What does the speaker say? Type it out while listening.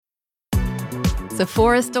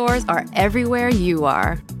Sephora stores are everywhere you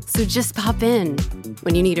are. So just pop in.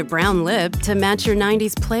 When you need a brown lip to match your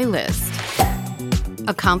 90s playlist.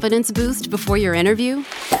 A confidence boost before your interview?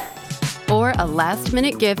 Or a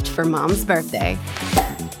last-minute gift for mom's birthday.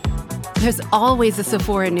 There's always a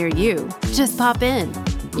Sephora near you. Just pop in.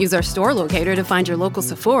 Use our store locator to find your local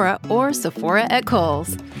Sephora or Sephora at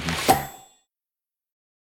Kohl's.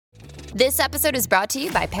 This episode is brought to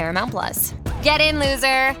you by Paramount Plus. Get in,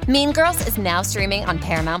 loser! Mean Girls is now streaming on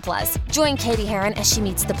Paramount Plus. Join Katie Heron as she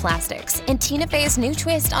meets the plastics in Tina Fey's new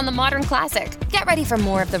twist on the modern classic. Get ready for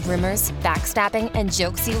more of the rumors, backstabbing, and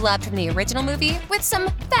jokes you loved from the original movie with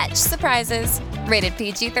some fetch surprises. Rated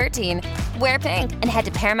PG-13. Wear pink and head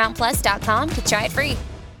to ParamountPlus.com to try it free.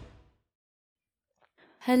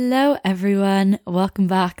 Hello everyone, welcome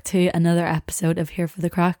back to another episode of Here for the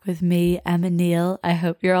Crack with me, Emma Neal. I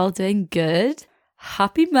hope you're all doing good.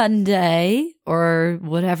 Happy Monday, or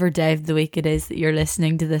whatever day of the week it is that you're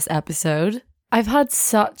listening to this episode. I've had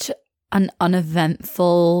such an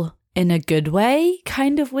uneventful, in a good way,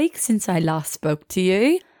 kind of week since I last spoke to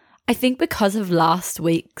you. I think because of last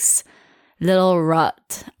week's little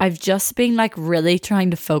rut, I've just been really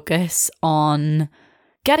trying to focus on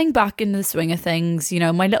getting back into the swing of things, you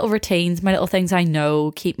know, my little routines, my little things I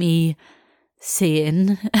know keep me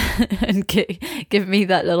sane and give me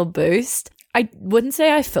that little boost. I wouldn't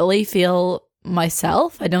say I fully feel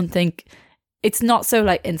myself. I don't think it's not so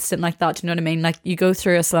instant like that. Do you know what I mean? You go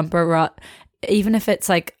through a slump or rut, even if it's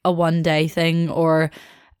a one day thing or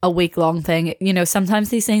a week long thing, you know, sometimes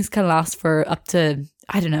these things can last for up to,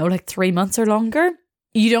 3 months or longer.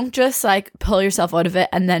 You don't just pull yourself out of it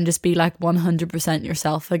and then just be 100%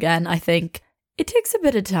 yourself again. I think it takes a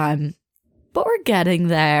bit of time, but we're getting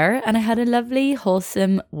there. And I had a lovely,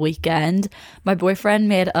 wholesome weekend. My boyfriend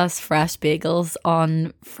made us fresh bagels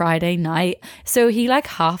on Friday night. So he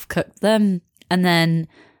half cooked them and then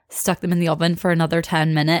stuck them in the oven for another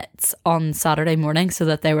 10 minutes on Saturday morning so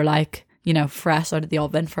that they were fresh out of the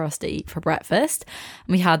oven for us to eat for breakfast.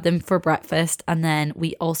 And we had them for breakfast, and then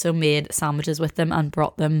we also made sandwiches with them and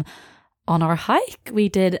brought them on our hike. We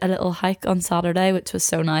did a little hike on Saturday, which was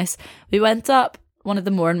so nice. We went up one of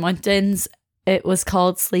the Mourne Mountains. It was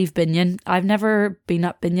called Slieve Binnion. I've never been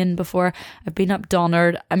up Binnion before. I've been up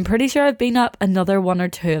Donard. I'm pretty sure I've been up another one or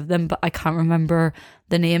two of them, but I can't remember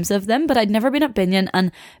the names of them. But I'd never been up Binnion,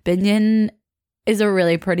 and Binnion is a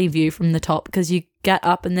really pretty view from the top because you get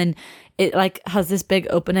up and then it has this big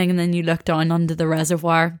opening and then you look down under the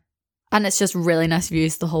reservoir and it's just really nice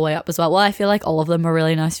views the whole way up as well. Well, I feel like all of them are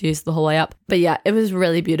really nice views the whole way up. But yeah, it was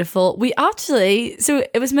really beautiful. So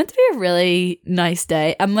it was meant to be a really nice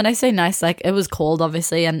day. And when I say nice, it was cold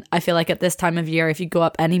obviously. And I feel like at this time of year, if you go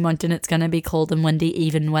up any mountain, it's going to be cold and windy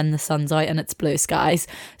even when the sun's out and it's blue skies.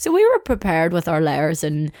 So we were prepared with our layers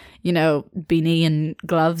and, beanie and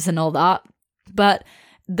gloves and all that. But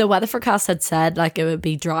the weather forecast had said it would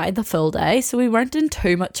be dry the full day, so we weren't in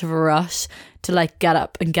too much of a rush to get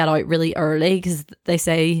up and get out really early because they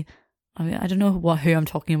say, I don't know who I'm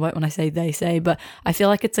talking about when I say they say, but I feel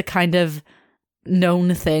like it's a kind of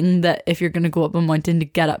known thing that if you're going to go up a mountain to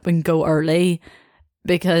get up and go early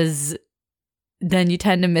because then you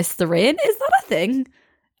tend to miss the rain. Is that a thing?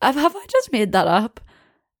 Have I just made that up?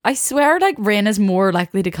 I swear rain is more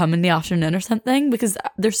likely to come in the afternoon or something because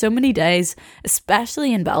there's so many days,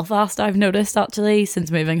 especially in Belfast, I've noticed actually since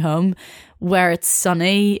moving home, where it's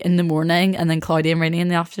sunny in the morning and then cloudy and rainy in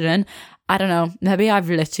the afternoon. I don't know, maybe I've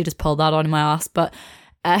literally just pulled that out of my ass, but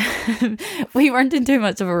we weren't in too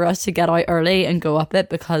much of a rush to get out early and go up it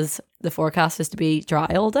because the forecast is to be dry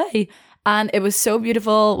all day. And it was so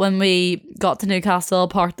beautiful when we got to Newcastle,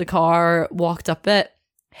 parked the car, walked up it,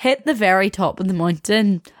 hit the very top of the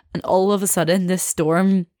mountain, and all of a sudden this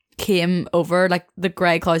storm came over. The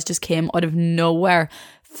grey clouds just came out of nowhere.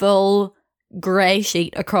 Full grey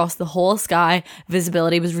sheet across the whole sky.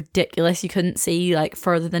 Visibility was ridiculous. You couldn't see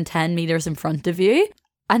further than 10 meters in front of you.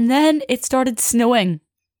 And then it started snowing.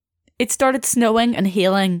 It started snowing and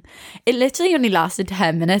hailing. It literally only lasted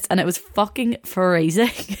 10 minutes and it was fucking freezing.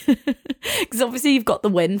 Because obviously you've got the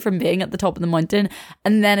wind from being at the top of the mountain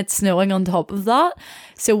and then it's snowing on top of that.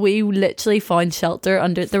 So we literally found shelter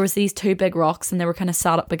under, there was these two big rocks and they were kind of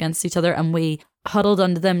sat up against each other and we huddled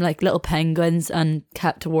under them like little penguins and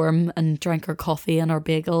kept warm and drank our coffee and our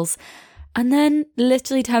bagels. And then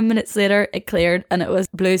literally 10 minutes later it cleared and it was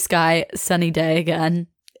blue sky, sunny day again.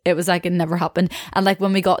 It was like it never happened. And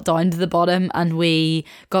when we got down to the bottom and we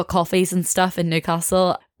got coffees and stuff in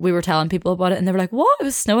Newcastle, we were telling people about it and they were like, what? It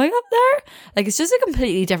was snowing up there? It's just a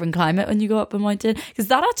completely different climate when you go up a mountain. Because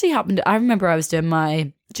that actually happened. I remember I was doing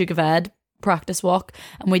my Duke of Ed practice walk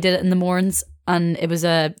and we did it in the Mournes and it was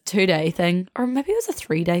a 2-day thing, or maybe it was a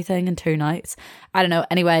 3-day thing and 2 nights. I don't know.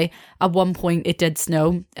 Anyway, at one point it did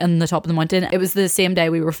snow in the top of the mountain. It was the same day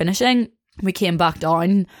we were finishing. We came back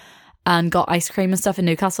down and got ice cream and stuff in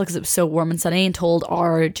Newcastle because it was so warm and sunny, and told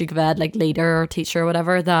our Duke of Ed like leader or teacher or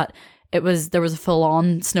whatever that there was a full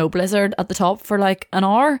on snow blizzard at the top for like an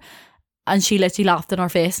hour, and she literally laughed in our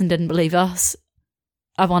face and didn't believe us.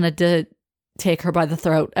 I wanted to take her by the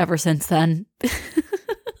throat ever since then.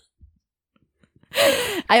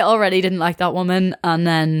 I already didn't like that woman, and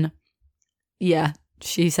then yeah,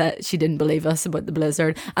 she said she didn't believe us about the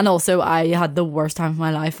blizzard. And also I had the worst time of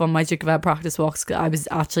my life on my Duke of Ed practice walks. I was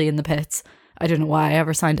actually in the pits. I don't know why I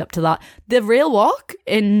ever signed up to that. The rail walk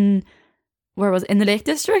in the Lake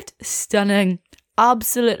District, stunning,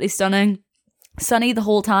 absolutely stunning. Sunny the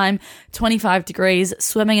whole time, 25 degrees,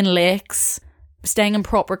 swimming in lakes, staying in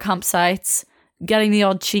proper campsites, getting the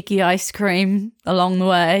odd cheeky ice cream along the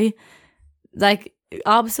way. Like,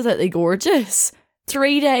 absolutely gorgeous.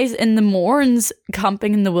 3 days in the morns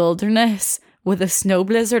camping in the wilderness with a snow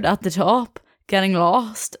blizzard at the top, getting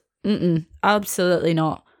lost. Absolutely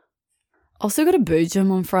not. Also got a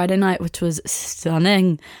boojum on Friday night, which was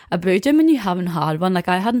stunning. A boojum when you haven't had one. Like,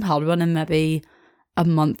 I hadn't had one in maybe a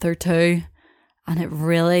month or two. And it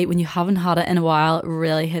really, when you haven't had it in a while, it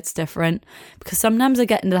really hits different. Because sometimes I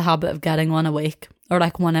get into the habit of getting one a week, or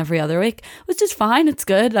like one every other week, which is fine. It's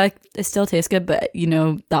good. Like, it still tastes good. But you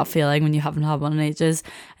know that feeling when you haven't had one in ages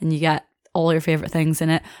and you get all your favourite things in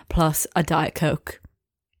it, plus a Diet Coke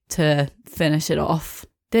to finish it off.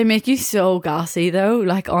 They make you so gassy though,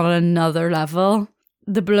 like on another level.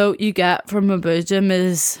 The bloat you get from a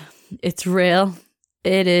boojum it's real.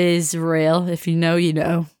 It is real. If you know, you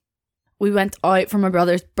know. We went out for my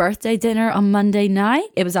brother's birthday dinner on Monday night.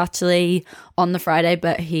 It was actually on the Friday,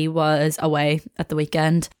 but he was away at the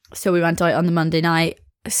weekend. So we went out on the Monday night.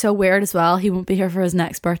 So weird as well. He won't be here for his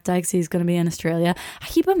next birthday because he's going to be in Australia.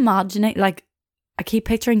 I keep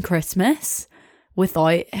picturing Christmas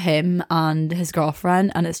without him and his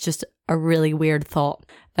girlfriend, and it's just a really weird thought.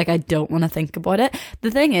 Like, I don't want to think about it.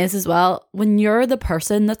 The thing is as well, when you're the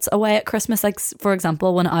person that's away at Christmas, like for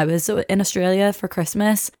example, when I was in Australia for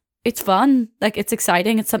Christmas, it's fun. Like, it's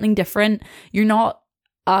exciting. It's something different. You're not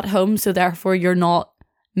at home, so therefore you're not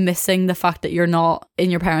missing the fact that you're not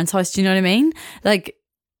in your parents' house. Do you know what I mean? Like,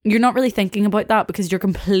 you're not really thinking about that because you're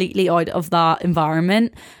completely out of that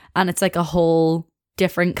environment, and it's like a whole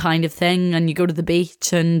different kind of thing. And you go to the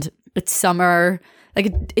beach and it's summer.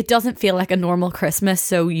 Like, it doesn't feel like a normal Christmas,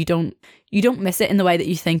 so you don't miss it in the way that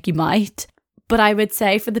you think you might. But I would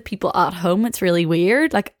say for the people at home, it's really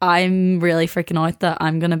weird. Like, I'm really freaking out that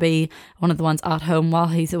I'm going to be one of the ones at home while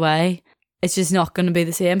he's away. It's just not going to be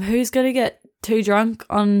the same. Who's going to get too drunk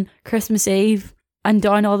on Christmas Eve and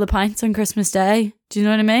down all the pints on Christmas Day? Do you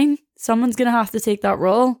know what I mean? Someone's going to have to take that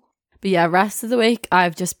role. But yeah, rest of the week,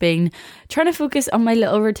 I've just been trying to focus on my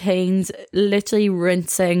little routines, literally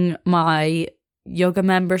rinsing my yoga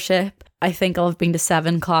membership. I think I've been to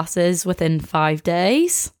 7 classes within 5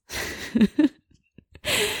 days.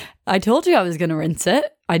 I told you I was going to rinse it.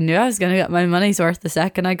 I knew I was going to get my money's worth the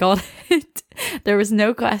second I got it. There was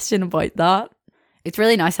no question about that. It's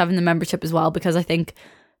really nice having the membership as well, because I think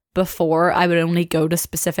before I would only go to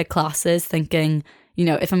specific classes thinking, you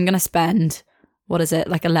know, if I'm going to spend, what is it,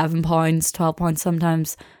 like £11, £12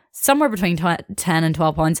 sometimes, somewhere between 10 and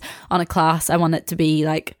 £12 on a class, I want it to be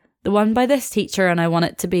like the one by this teacher, and I want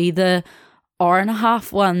it to be the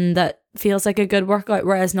hour-and-a-half one that feels like a good workout.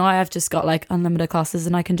 Whereas now I've just got like unlimited classes,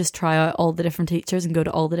 and I can just try out all the different teachers and go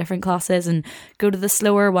to all the different classes and go to the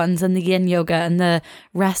slower ones and the yin yoga and the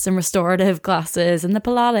rest and restorative classes and the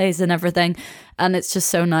Pilates and everything. And it's just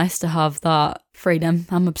so nice to have that freedom.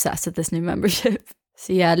 I'm obsessed with this new membership.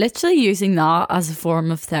 So yeah, literally using that as a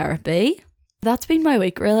form of therapy. That's been my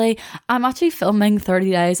week, really. I'm actually filming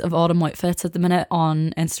 30 days of autumn outfits at the minute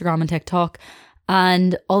on Instagram and TikTok.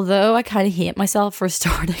 And although I kind of hate myself for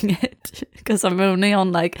starting it, because I'm only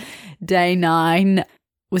on like day 9,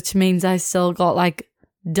 which means I still got like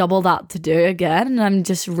double that to do again. And I'm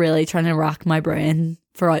just really trying to rack my brain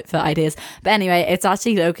for outfit ideas. But anyway, it's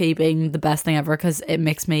actually low-key being the best thing ever, because it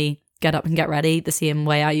makes me get up and get ready the same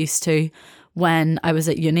way I used to when I was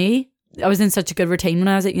at uni. I was in such a good routine when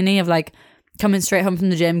I was at uni of like coming straight home from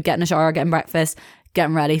the gym, getting a shower, getting breakfast,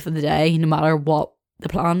 getting ready for the day, no matter what the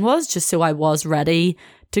plan was, just so I was ready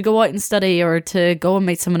to go out and study, or to go and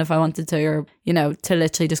meet someone if I wanted to, or, you know, to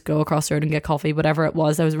literally just go across the road and get coffee, whatever it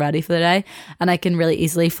was, I was ready for the day. And I can really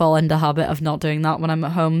easily fall into habit of not doing that when I'm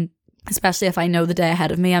at home, especially if I know the day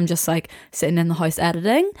ahead of me, I'm just like sitting in the house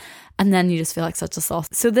editing, and then you just feel like such a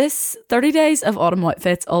sloth. So this 30 days of autumn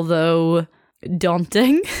outfits, although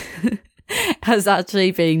daunting, has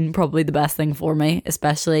actually been probably the best thing for me,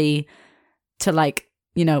 especially to like,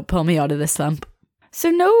 you know, pull me out of this slump. So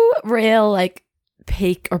no real like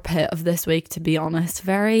peak or pit of this week, to be honest.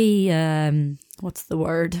 Very, what's the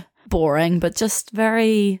word? Boring, but just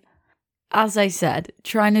very, as I said,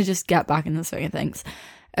 trying to just get back in the swing of things.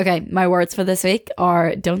 Okay, my words for this week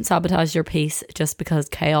are: don't sabotage your peace just because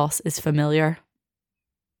chaos is familiar.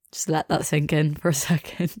 Just let that sink in for a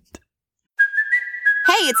second.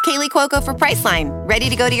 Hey, it's Kaylee Cuoco for Priceline. Ready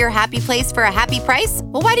to go to your happy place for a happy price?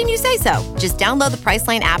 Well, why didn't you say so? Just download the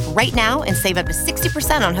Priceline app right now and save up to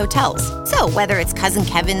 60% on hotels. So whether it's Cousin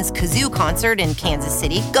Kevin's Kazoo Concert in Kansas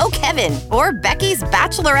City, go Kevin, or Becky's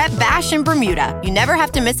Bachelorette Bash in Bermuda, you never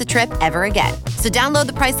have to miss a trip ever again. So download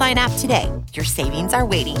the Priceline app today. Your savings are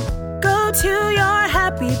waiting. Go to your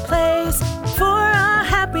happy place for a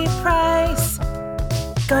happy price.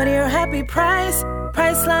 Go to your happy price,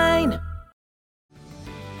 Priceline.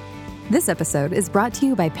 This episode is brought to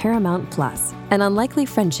you by Paramount Plus. An unlikely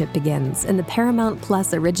friendship begins in the Paramount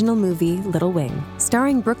Plus original movie Little Wing,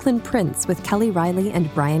 starring Brooklyn Prince with Kelly Riley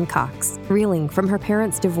and Brian Cox. Reeling from her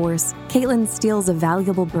parents' divorce, Caitlin steals a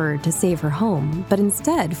valuable bird to save her home, but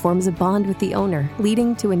instead forms a bond with the owner,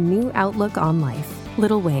 leading to a new outlook on life.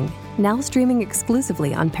 Little Wing, now streaming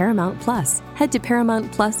exclusively on Paramount Plus. Head to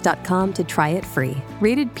ParamountPlus.com to try it free.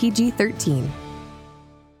 Rated PG-13.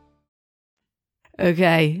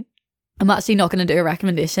 Okay. I'm actually not going to do a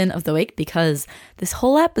recommendation of the week because this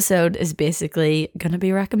whole episode is basically going to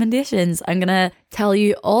be recommendations. I'm going to tell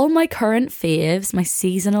you all my current faves, my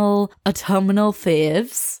seasonal, autumnal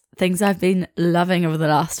faves, things I've been loving over the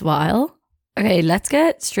last while. Okay, let's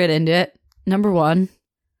get straight into it. Number 1,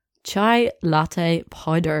 chai latte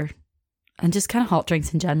powder. And just kind of hot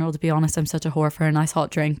drinks in general, to be honest. I'm such a whore for a nice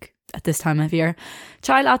hot drink at this time of year.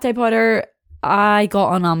 Chai latte powder, I got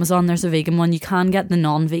on Amazon. There's a vegan one. You can get the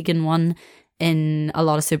non-vegan one in a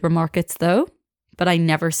lot of supermarkets though, but I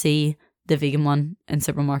never see the vegan one in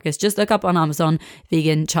supermarkets. Just look up on Amazon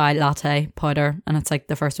vegan chai latte powder and it's like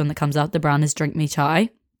the first one that comes out. The brand is Drink Me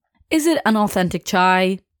Chai. Is it an authentic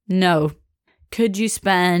chai? No. Could you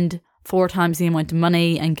spend 4 times the amount of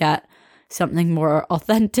money and get something more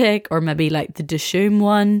authentic, or maybe like the Dishoom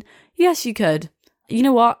one? Yes, you could. You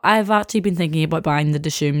know what? I've actually been thinking about buying the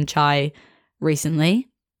Dishoom chai recently,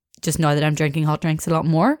 just now that I'm drinking hot drinks a lot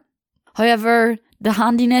more. However, the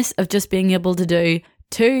handiness of just being able to do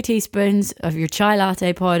 2 teaspoons of your chai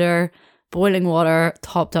latte powder, boiling water,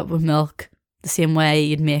 topped up with milk, the same way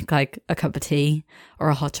you'd make like a cup of tea or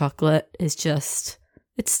a hot chocolate, is just,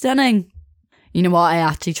 it's stunning. You know what? I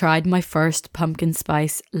actually tried my first pumpkin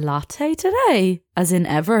spice latte today, as in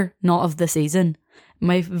ever, not of the season.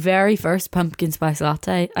 My very first pumpkin spice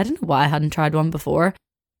latte. I don't know why I hadn't tried one before.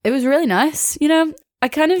 It was really nice, you know. I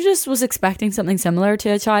kind of just was expecting something similar to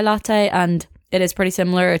a chai latte, and it is pretty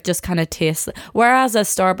similar. It just kind of tastes, whereas a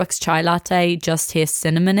Starbucks chai latte just tastes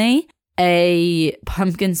cinnamony, a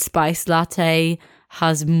pumpkin spice latte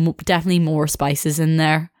has definitely more spices in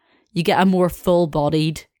there. You get a more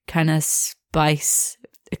full-bodied kind of spice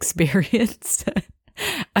experience.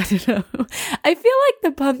 I don't know. I feel like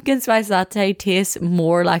the pumpkin spice latte tastes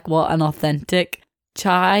more like what an authentic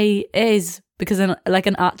chai is, because an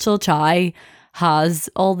actual chai has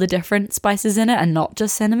all the different spices in it and not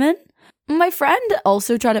just cinnamon. My friend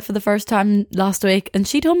also tried it for the first time last week and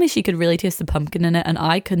she told me she could really taste the pumpkin in it, and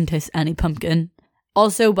I couldn't taste any pumpkin.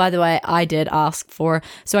 Also, by the way, I did ask for,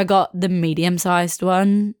 so I got the medium-sized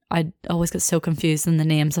one. I always get so confused in the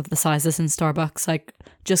names of the sizes in Starbucks. Like,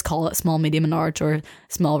 just call it small, medium and large, or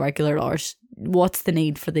small, regular, large. What's the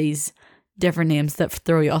need for these different names that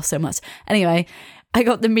throw you off so much? Anyway, I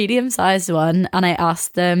got the medium-sized one and I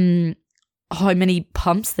asked them how many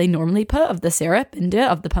pumps they normally put of the syrup into it,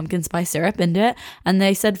 of the pumpkin spice syrup into it, and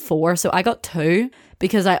they said 4. So I got 2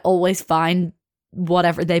 because I always find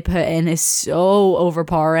whatever they put in is so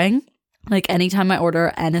overpowering. Like anytime I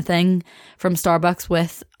order anything from Starbucks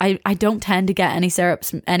with, I don't tend to get any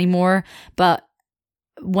syrups anymore, but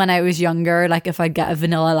when I was younger, like if I'd get a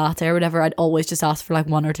vanilla latte or whatever, I'd always just ask for like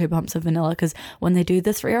 1 or 2 pumps of vanilla, because when they do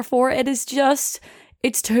the 3 or 4, it is just,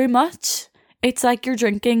 it's too much. It's like you're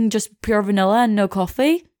drinking just pure vanilla and no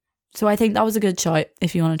coffee. So I think that was a good shout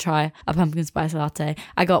if you want to try a pumpkin spice latte.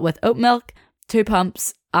 I got with oat milk, 2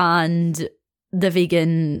 pumps, and the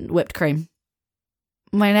vegan whipped cream.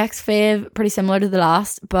 My next fave, pretty similar to the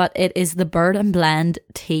last, but it is the Bird and Blend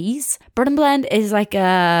teas. Bird and Blend is like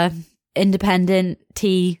a independent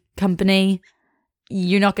tea company.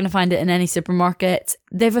 You're not going to find it in any supermarkets.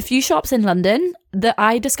 They have a few shops in London. That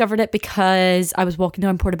I discovered it because I was walking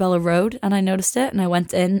down Portobello Road and I noticed it and I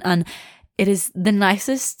went in, and it is the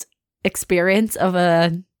nicest experience of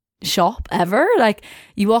a shop ever. Like,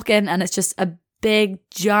 you walk in and it's just a big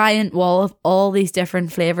giant wall of all these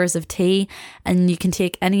different flavors of tea, and you can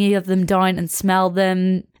take any of them down and smell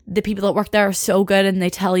them. The people that work there are so good, and they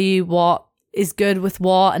tell you what is good with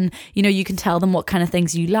what, and you know, you can tell them what kind of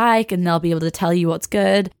things you like and they'll be able to tell you what's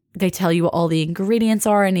good. They tell you what all the ingredients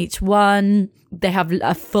are in each one. They have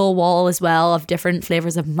a full wall as well of different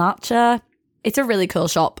flavors of matcha. It's a really cool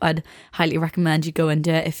shop. I'd highly recommend you go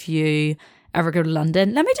into it if you ever go to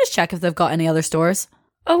London. Let me just check if they've got any other stores.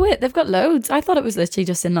 Oh wait, they've got loads. I thought it was literally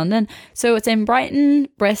just in London. So it's in Brighton,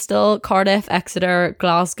 Bristol, Cardiff, Exeter,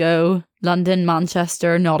 Glasgow, London,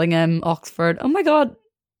 Manchester, Nottingham, Oxford. Oh my god,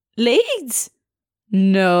 Leeds?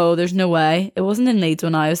 No, there's no way. It wasn't in Leeds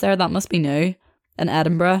when I was there. That must be new. And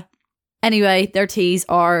Edinburgh. Anyway, their teas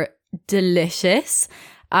are delicious.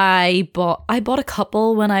 I bought a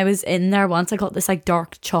couple when I was in there once. I got this like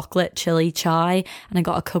dark chocolate chili chai, and I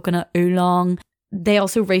got a coconut oolong. They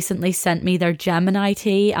also recently sent me their Gemini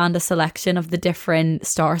tea and a selection of the different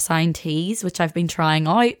star sign teas, which I've been trying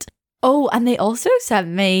out. Oh, and they also sent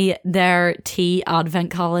me their tea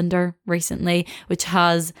advent calendar recently, which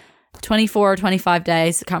has 24 or 25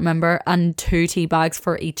 days, I can't remember, and 2 tea bags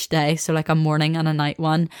for each day. So like a morning and a night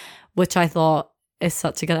one, which I thought is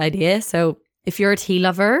such a good idea. So if you're a tea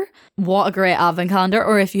lover, what a great advent calendar.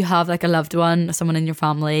 Or if you have like a loved one, someone in your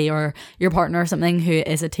family or your partner or something who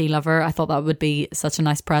is a tea lover, I thought that would be such a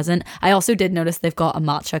nice present. I also did notice they've got a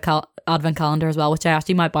matcha advent calendar as well, which I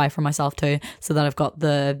actually might buy for myself too, so that I've got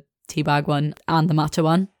the tea bag one and the matcha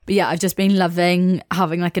one. But yeah, I've just been loving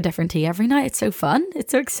having like a different tea every night. It's so fun.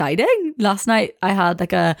 It's so exciting. Last night I had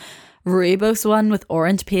like a rooibos one with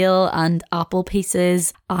orange peel and apple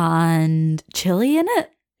pieces and chili in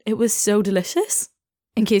it. It was so delicious.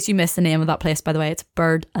 In case you missed the name of that place, by the way, it's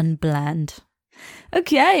Bird and Blend.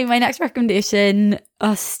 Okay, my next recommendation,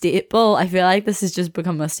 a staple. I feel like this has just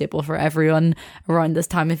become a staple for everyone around this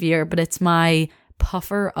time of year, but it's my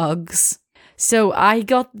puffer Uggs. So I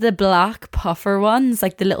got the black puffer ones,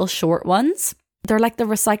 like the little short ones. They're like the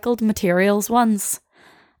recycled materials ones,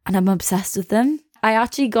 and I'm obsessed with them. I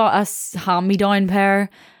actually got a hand-me-down pair,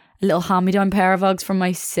 a little hand-me-down pair of Uggs from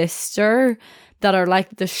my sister that are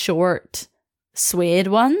like the short suede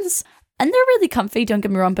ones, and they're really comfy, don't get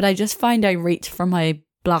me wrong, but I just find I reach for my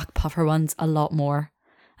black puffer ones a lot more,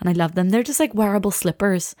 and I love them. They're just like wearable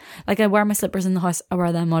slippers. Like, I wear my slippers in the house, I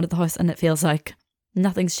wear them out of the house, and it feels like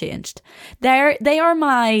nothing's changed. They are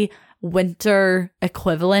my winter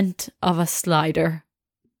equivalent of a slider.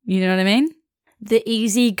 You know what I mean? The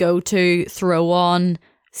easy go-to, throw on,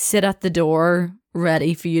 sit at the door,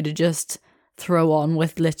 ready for you to just throw on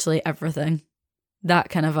with literally everything. That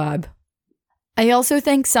kind of vibe. I also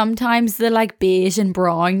think sometimes the like beige and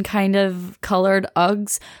brown kind of coloured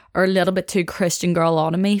Uggs are a little bit too Christian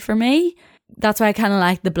girl-otomy for me. That's why I kind of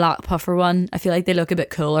like the black puffer one. I feel like they look a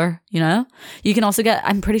bit cooler, you know? You can also get,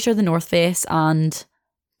 I'm pretty sure, the North Face, and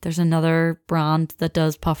there's another brand that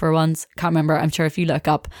does puffer ones. Can't remember. I'm sure if you look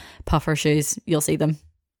up puffer shoes, you'll see them.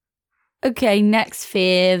 Okay, next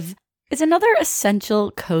fave is another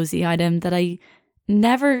essential cozy item that I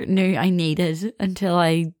never knew I needed until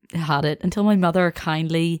I had it, until my mother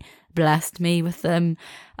kindly blessed me with them.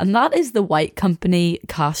 And that is the White Company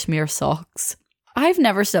cashmere socks. I've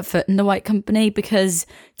never stepped foot in the White Company because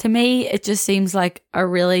to me it just seems like a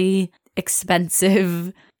really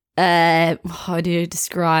expensive, how do you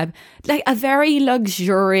describe, like a very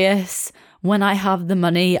luxurious, when I have the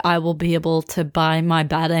money I will be able to buy my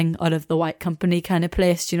bedding out of the White Company kind of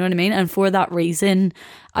place. Do you know what I mean? And for that reason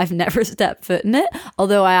I've never stepped foot in it,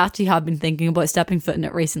 although I actually have been thinking about stepping foot in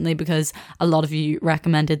it recently because a lot of you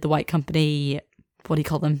recommended the White Company, what do you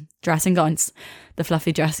call them, dressing gowns, the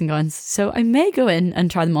fluffy dressing gowns. So I may go in and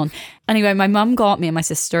try them on. Anyway, my mum got me and my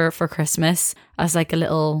sister for Christmas as like a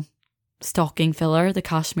little stocking filler the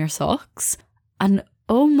cashmere socks, and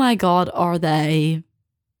oh my god, are they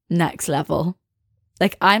next level.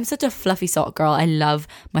 Like, I'm such a fluffy sock girl. I love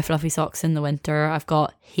my fluffy socks in the winter. I've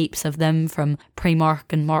got heaps of them from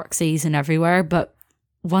Primark and Marxies and everywhere, but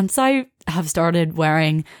once I have started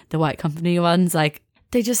wearing the White Company ones, like,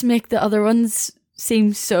 they just make the other ones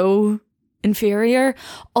seem so inferior.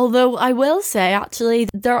 Although I will say, actually,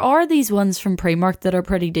 there are these ones from Primark that are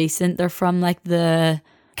pretty decent. They're from like the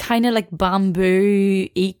kind of like bamboo,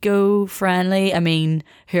 eco-friendly. I mean,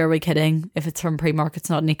 who are we kidding? If it's from Primark, it's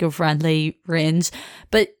not an eco-friendly range.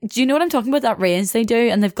 But do you know what I'm talking about? That range they do,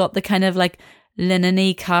 and they've got the kind of like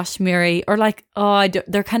linen-y, cashmere-y, or like,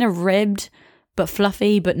 they're kind of ribbed but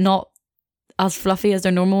fluffy, but not as fluffy as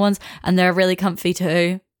their normal ones, and they're really comfy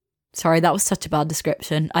too. Sorry, that was such a bad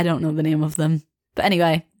description. I don't know the name of them. But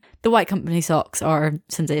anyway, the White Company socks are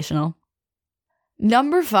sensational.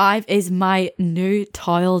 Number 5 is my new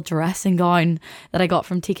tile dressing gown that I got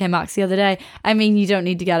from TK Maxx the other day. I mean, you don't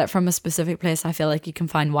need to get it from a specific place. I feel like you can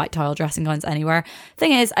find white tile dressing gowns anywhere.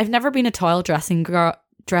 Thing is, I've never been a tile dressing gown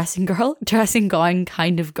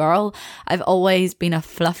kind of girl. I've always been a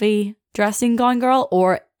fluffy dressing gown girl,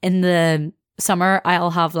 or in the summer,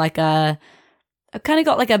 I've kind of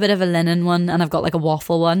got like a bit of a linen one, and I've got like a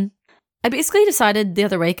waffle one. I basically decided the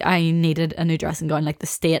other week I needed a new dressing gown. Like, the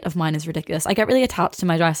state of mine is ridiculous. I get really attached to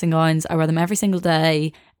my dressing gowns. I wear them every single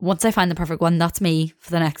day. Once I find the perfect one, that's me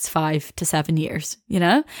for the next 5 to 7 years, you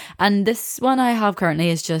know? And this one I have currently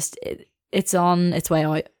is just, it's on its way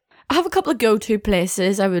out. I have a couple of go-to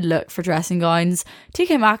places I would look for dressing gowns.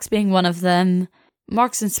 TK Maxx being one of them.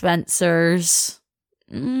 Marks and Spencer's.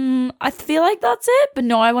 I feel like that's it, but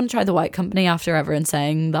no, I want to try the White Company after everyone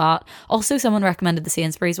saying that. Also, someone recommended the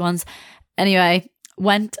Sainsbury's ones. Anyway,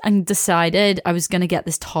 went and decided I was going to get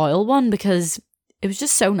this tile one because it was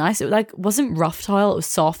just so nice. It wasn't rough tile, it was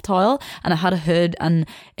soft tile, and it had a hood and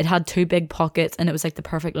it had 2 big pockets and it was like the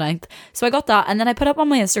perfect length. So I got that, and then I put up on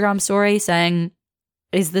my Instagram story saying,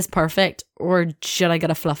 is this perfect or should I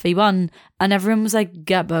get a fluffy one? And everyone was like,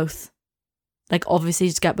 get both. Like, obviously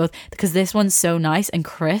just get both, because this one's so nice and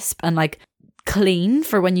crisp and like clean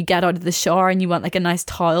for when you get out of the shower and you want like a nice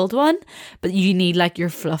tiled one, but you need like your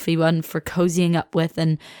fluffy one for cozying up with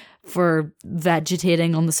and for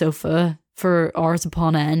vegetating on the sofa for hours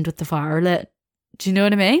upon end with the fire lit. Do you know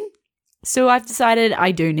what I mean? So I've decided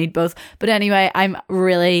I do need both. But anyway, I'm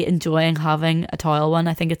really enjoying having a tile one.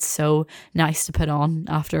 I think it's so nice to put on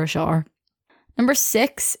after a shower. Number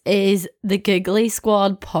 6 is the Giggly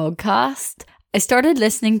Squad podcast. I started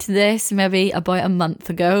listening to this maybe about a month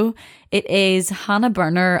ago. It is Hannah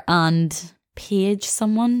Burner and Paige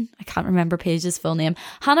someone. I can't remember Paige's full name.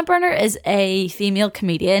 Hannah Burner is a female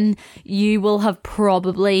comedian. You will have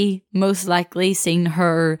probably most likely seen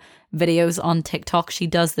her videos on TikTok. She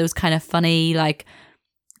does those kind of funny, like,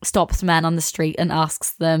 stops men on the street and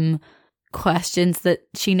asks them questions that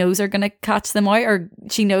she knows are going to catch them out, or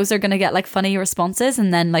she knows they're going to get like funny responses,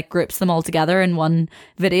 and then like groups them all together in one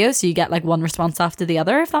video, so you get like one response after the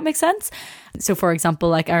other, if that makes sense. So for example,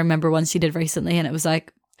 like, I remember one she did recently, and it was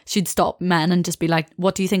like, she'd stop men and just be like,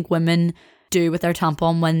 what do you think women do with their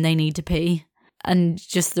tampon when they need to pee? And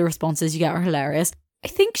just the responses you get are hilarious. I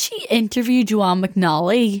think she interviewed Joanne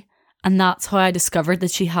McNally, and that's how I discovered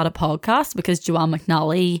that she had a podcast, because Joanne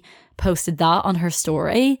McNally posted that on her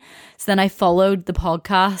story. So then I followed the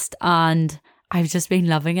podcast and I've just been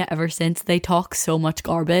loving it ever since. They talk so much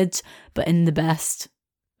garbage, but in the best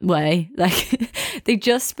way. Like, they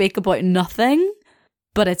just speak about nothing,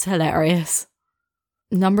 but it's hilarious.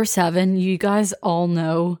 Number 7, you guys all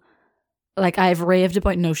know, like, I've raved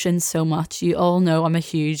about Notion so much. You all know I'm a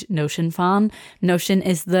huge Notion fan. Notion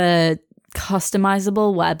is the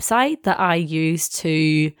customizable website that I use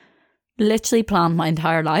to literally plan my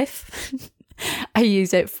entire life. I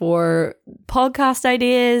use it for podcast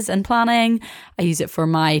ideas and planning. I use it for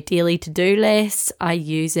my daily to-do lists. I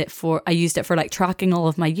used it for like tracking all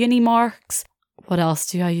of my uni marks. What else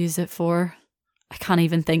do I use it for? I can't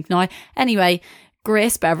even think now. Anyway,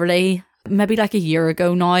 Grace Beverly, maybe like a year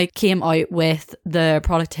ago now, came out with the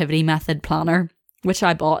productivity method planner, which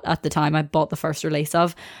I bought at the time. I bought the first release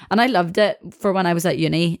of, and I loved it for when I was at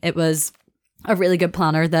uni. It was a really good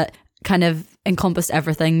planner that kind of encompassed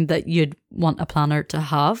everything that you'd want a planner to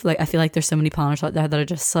have. Like, I feel like there's so many planners out there that are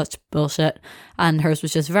just such bullshit, and hers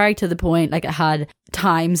was just very to the point. Like, it had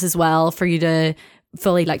times as well for you to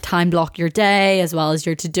fully like time block your day, as well as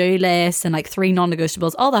your to-do list, and like 3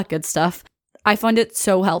 non-negotiables, all that good stuff. I found it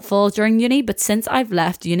so helpful during uni, but since I've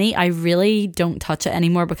left uni, I really don't touch it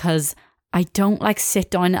anymore, because I don't like sit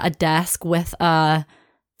down at a desk with a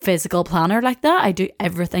physical planner like that. I do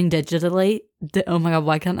everything digitally. Oh my god,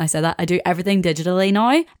 why can't I say that? I do everything digitally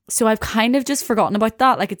now. So I've kind of just forgotten about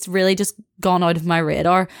that. Like, it's really just gone out of my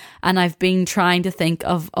radar, and I've been trying to think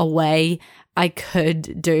of a way I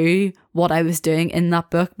could do what I was doing in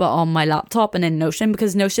that book, but on my laptop and in Notion,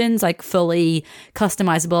 because Notion's like fully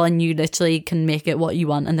customizable and you literally can make it what you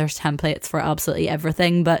want, and there's templates for absolutely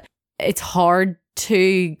everything, but it's hard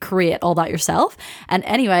to create all that yourself. And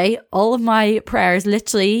anyway, all of my prayers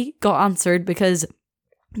literally got answered, because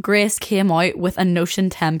Grace came out with a Notion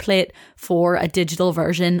template for a digital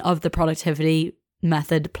version of the productivity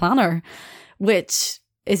method planner, which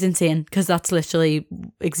is insane, because that's literally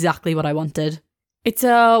exactly what I wanted. It's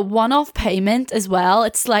a one-off payment as well.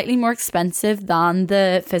 It's slightly more expensive than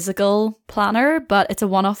the physical planner, but it's a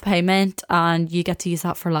one-off payment and you get to use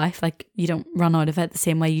that for life. Like, you don't run out of it the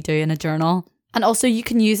same way you do in a journal. And also you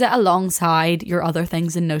can use it alongside your other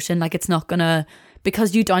things in Notion. Like, it's not going to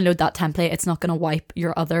because you download that template, it's not going to wipe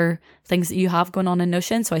your other things that you have going on in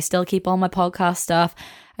Notion. So I still keep all my podcast stuff.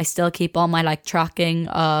 I still keep all my like tracking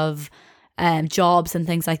of jobs and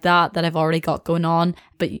things like that I've already got going on.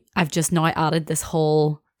 But I've just now added this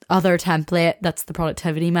whole other template that's the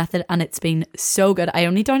productivity method, and it's been so good. I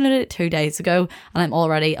only downloaded it 2 days ago and I'm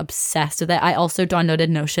already obsessed with it. I also downloaded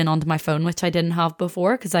Notion onto my phone, which I didn't have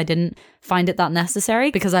before because I didn't find it that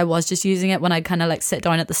necessary, because I was just using it when I kind of like sit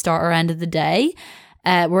down at the start or end of the day.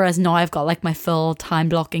 Whereas now I've got like my full time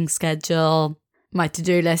blocking schedule, my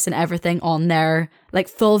to-do list and everything on there, like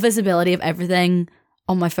full visibility of everything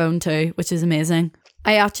on my phone too, which is amazing.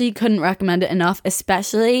 I actually couldn't recommend it enough,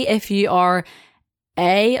 especially if you are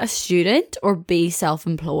a student or B,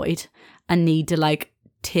 self-employed and need to like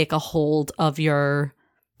take a hold of your,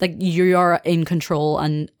 like you're in control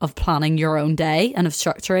and of planning your own day and of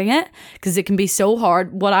structuring it, because it can be so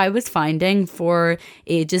hard. What I was finding for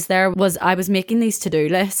ages there was I was making these to-do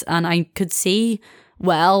lists and I could see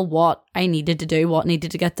well what I needed to do, what needed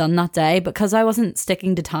to get done that day, because I wasn't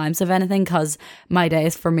sticking to times of anything, because my day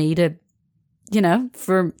is for me to, you know,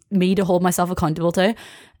 for me to hold myself accountable to.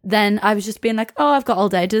 Then I was just being like, oh, I've got all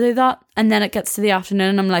day to do that. And then it gets to the afternoon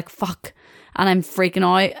and I'm like, fuck. And I'm freaking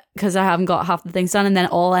out because I haven't got half the things done. And then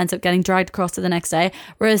it all ends up getting dragged across to the next day.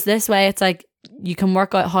 Whereas this way, it's like you can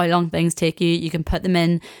work out how long things take you. You can put them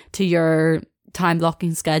in to your time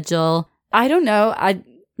blocking schedule. I don't know.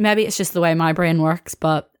 Maybe it's just the way my brain works,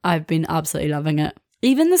 but I've been absolutely loving it.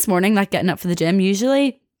 Even this morning, like getting up for the gym,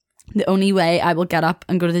 usually the only way I will get up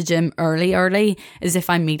and go to the gym early is if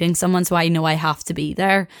I'm meeting someone, so I know I have to be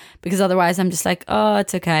there, because otherwise I'm just like, oh,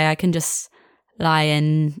 it's okay, I can just lie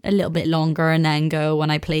in a little bit longer and then go when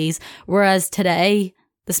I please. Whereas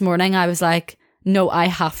this morning, I was like, no, I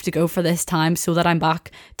have to go for this time so that I'm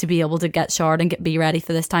back to be able to get showered and be ready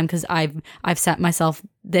for this time, because I've set myself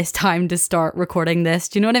this time to start recording this.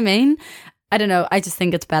 Do you know what I mean? I don't know. I just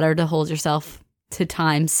think it's better to hold yourself to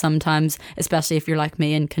times sometimes, especially if you're like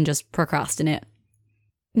me and can just procrastinate.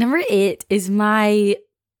 Number 8 is my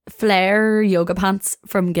flare yoga pants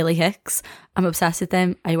from Gilly Hicks. I'm obsessed with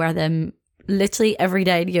them. I wear them literally every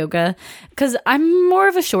day to yoga because I'm more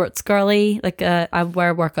of a shorts girly. Like I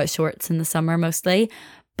wear workout shorts in the summer mostly,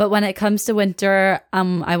 but when it comes to winter,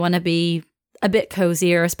 I want to be a bit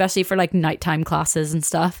cozier, especially for like nighttime classes and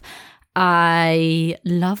stuff. I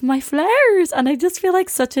love my flares and I just feel like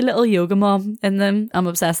such a little yoga mom in them. I'm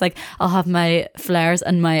obsessed. Like I'll have my flares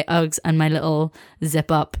and my Uggs and my little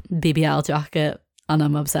zip up BBL jacket and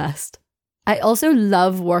I'm obsessed. I also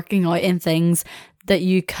love working out in things that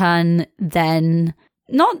you can then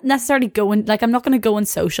not necessarily go and like, I'm not going to go and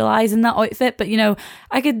socialize in that outfit, but you know,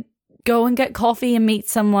 I could go and get coffee and meet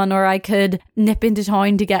someone, or I could nip into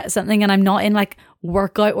town to get something and I'm not in like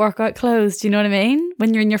workout clothes. Do you know what I mean?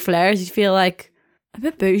 When you're in your flares, you feel like a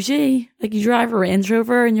bit bougie. Like you drive a Range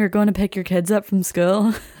Rover and you're going to pick your kids up from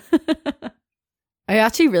school. I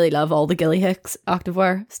actually really love all the Gilly Hicks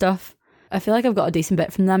activewear stuff. I feel like I've got a decent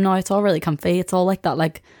bit from them now. It's all really comfy. It's all like that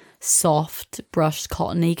like soft brushed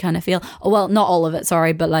cottony kind of feel. Oh well, not all of it,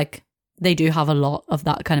 sorry, but like they do have a lot of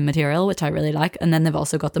that kind of material, which I really like. And then they've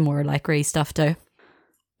also got the more lycra stuff too.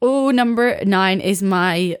 Oh, number 9 is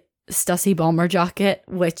my Stussy bomber jacket,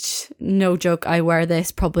 which, no joke, I wear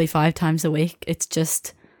this probably 5 times a week. It's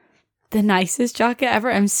just the nicest jacket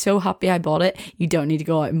ever. I'm so happy I bought it. You don't need to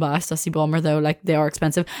go out and buy a Stussy bomber though, like they are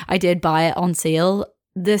expensive. I did buy it on sale.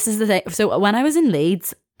 This is the thing. So when I was in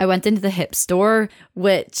Leeds, I went into the Hip store,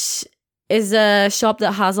 which is a shop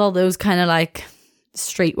that has all those kind of like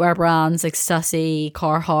streetwear brands like Stussy,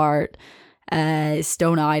 Carhartt,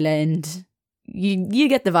 Stone Island. You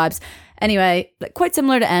get the vibes. Anyway, like quite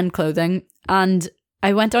similar to End Clothing. And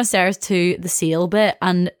I went downstairs to the sale bit,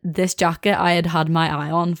 and this jacket I had had my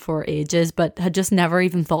eye on for ages, but had just never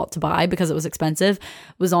even thought to buy because it was expensive,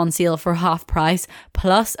 was on sale for half price,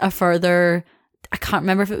 plus a further, I can't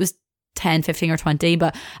remember if it was 10, 15 or 20,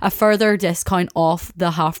 but a further discount off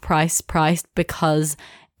the half price because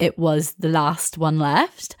it was the last one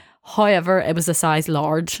left. However, it was a size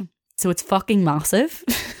large, so it's fucking massive.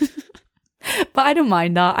 But I don't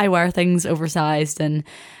mind that. I wear things oversized and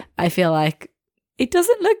I feel like it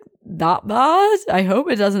doesn't look that bad. I hope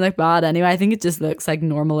it doesn't look bad anyway. I think it just looks like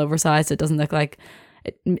normal oversized. It doesn't look like,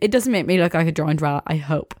 it doesn't make me look like a drowned rat, I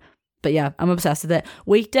hope. But yeah, I'm obsessed with it.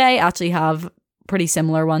 Weekday actually have pretty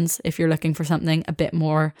similar ones if you're looking for something a bit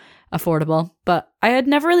more affordable. But I had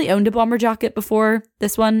never really owned a bomber jacket before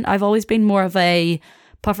this one. I've always been more of a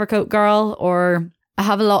puffer coat girl, or I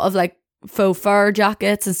have a lot of like faux fur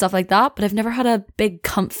jackets and stuff like that, but I've never had a big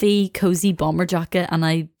comfy cozy bomber jacket, and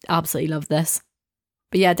I absolutely love this.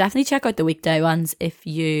 But yeah, definitely check out the weekday ones if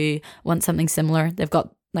you want something similar. They've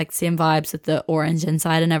got like same vibes with the orange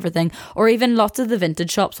inside and everything. Or even lots of the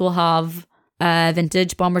vintage shops will have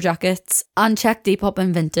vintage bomber jackets. And check Depop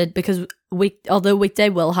and Vinted, because although weekday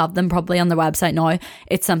will have them probably on their website now,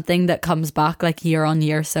 it's something that comes back like year on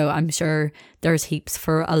year. So I'm sure there's heaps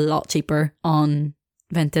for a lot cheaper on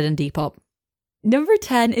Vinted and Depop. Number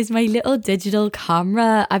 10 is my little digital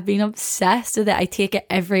camera. I've been obsessed with it. I take it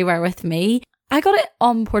everywhere with me. I got it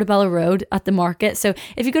on Portobello Road at the market. So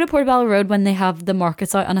if you go to Portobello Road when they have the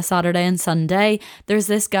markets out on a Saturday and Sunday, there's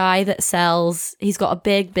this guy that sells, he's got a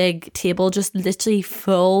big table just literally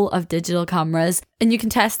full of digital cameras, and you can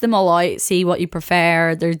test them all out, see what you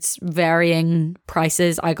prefer. There's varying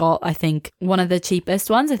prices. I got, I think, one of the cheapest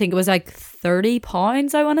ones. I think it was like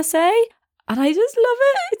 £30, I want to say. And I just love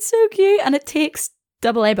it. It's so cute. And it takes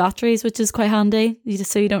AA batteries, which is quite handy.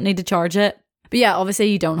 So you don't need to charge it. But yeah, obviously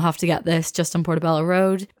you don't have to get this just on Portobello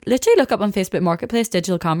Road. Literally look up on Facebook Marketplace,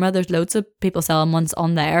 digital camera. There's loads of people selling ones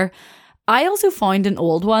on there. I also found an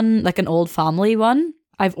old one, like an old family one.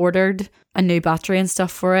 I've ordered a new battery and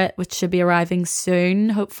stuff for it, which should be arriving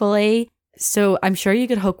soon, hopefully. So I'm sure you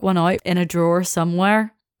could hook one out in a drawer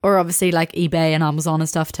somewhere. Or obviously like eBay and Amazon and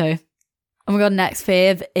stuff too. Oh my god, next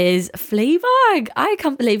fave is Fleabag. I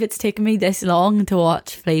can't believe it's taken me this long to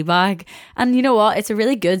watch Fleabag. And you know what? It's a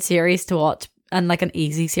really good series to watch. And like an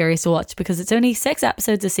easy series to watch, because it's only 6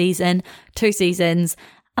 episodes a season, 2 seasons,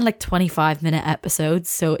 and like 25-minute episodes.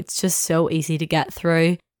 So it's just so easy to get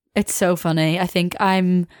through. It's so funny. I think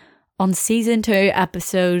I'm on season 2,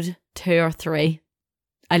 episode 2 or 3.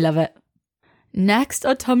 I love it. Next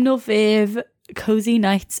autumnal fave, cozy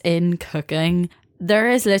nights in cooking. There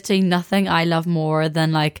is literally nothing I love more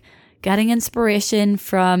than like getting inspiration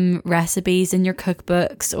from recipes in your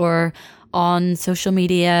cookbooks or on social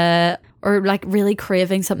media, or like really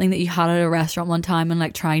craving something that you had at a restaurant one time and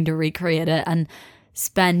like trying to recreate it, and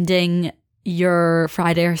spending your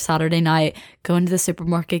Friday or Saturday night going to the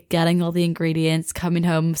supermarket, getting all the ingredients, coming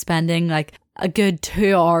home, spending like a good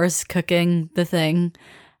 2 hours cooking the thing,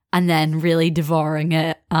 and then really devouring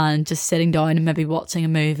it and just sitting down and maybe watching a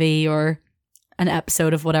movie or an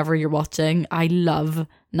episode of whatever you're watching. I love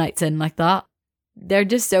nights in like that. They're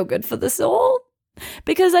just so good for the soul.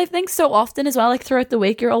 Because I think so often as well, like throughout the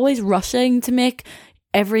week, you're always rushing to make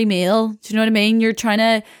every meal. Do you know what I mean? You're trying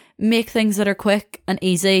to make things that are quick and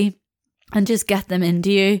easy and just get them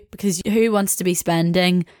into you, because who wants to be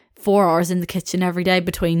spending 4 hours in the kitchen every day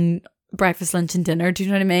between breakfast, lunch and dinner? Do you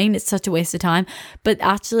know what I mean? It's such a waste of time. But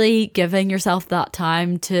actually giving yourself that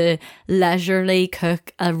time to leisurely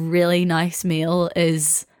cook a really nice meal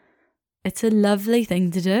it's a lovely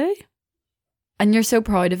thing to do. And you're so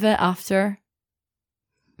proud of it after.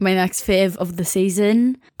 My next fave of the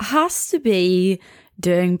season has to be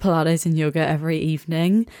doing Pilates and yoga every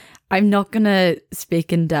evening. I'm not going to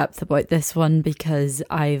speak in depth about this one because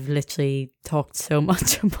I've literally talked so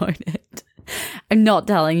much about it. I'm not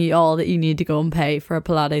telling you all that you need to go and pay for a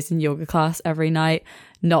Pilates and yoga class every night.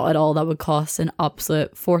 Not at all. That would cost an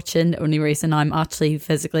absolute fortune. The only reason I'm actually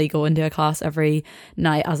physically going to a class every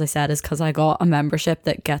night, as I said, is because I got a membership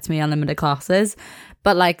that gets me unlimited classes.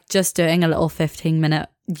 But like just doing a little 15-minute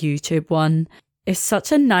YouTube one is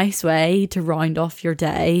such a nice way to round off your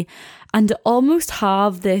day and to almost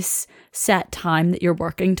have this set time that you're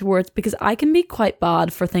working towards, because I can be quite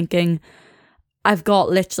bad for thinking I've got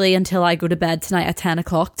literally until I go to bed tonight at 10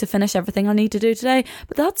 o'clock to finish everything I need to do today.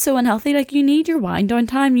 But that's so unhealthy. Like, you need your wind down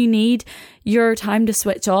time. You need your time to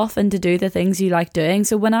switch off and to do the things you like doing.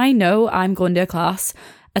 So when I know I'm going to a class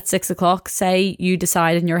at 6 o'clock, say you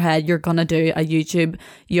decide in your head you're going to do a YouTube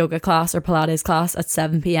yoga class or Pilates class at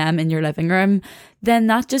 7 p.m. in your living room, then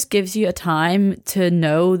that just gives you a time to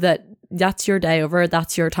know that that's your day over.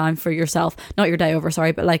 That's your time for yourself. Not your day over,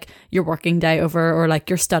 sorry, but like your working day over, or like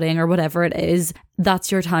you're studying or whatever it is.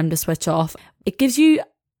 That's your time to switch off. It gives you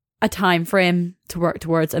a time frame to work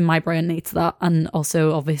towards, and my brain needs that. And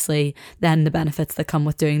also obviously then the benefits that come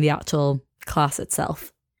with doing the actual class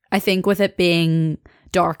itself. I think with it being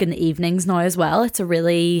dark in the evenings now as well, it's a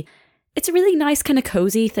really nice kind of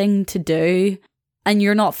cozy thing to do. And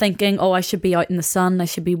you're not thinking, oh, I should be out in the sun, I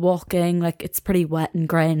should be walking. Like, it's pretty wet and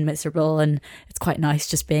grey and miserable, and it's quite nice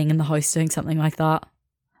just being in the house doing something like that.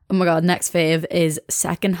 Oh my god, next fave is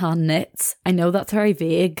secondhand knits. I know that's very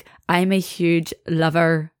vague. I'm a huge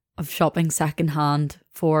lover of shopping secondhand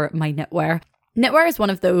for my knitwear. Knitwear is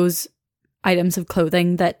one of those items of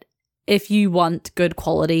clothing that if you want good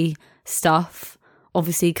quality stuff,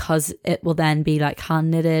 obviously because it will then be like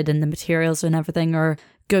hand knitted and the materials and everything are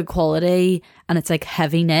good quality and it's like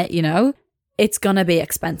heavy knit, you know, it's gonna be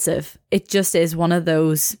expensive. It just is one of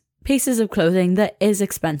those pieces of clothing that is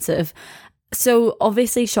expensive. So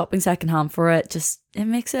obviously shopping secondhand for it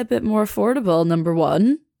makes it a bit more affordable, number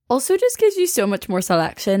one. Also just gives you so much more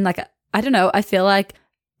selection. Like, I don't know, I feel like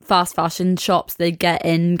fast fashion shops, they get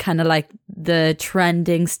in kind of like the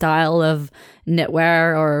trending style of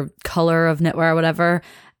knitwear or colour of knitwear or whatever,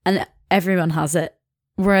 and everyone has it.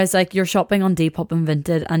 Whereas like you're shopping on Depop and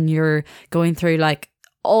Vinted and you're going through like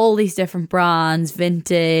all these different brands,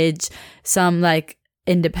 vintage, some like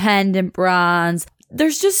independent brands.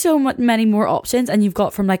 There's just so many more options, and you've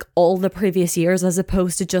got from like all the previous years as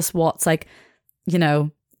opposed to just what's like, you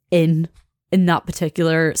know, in that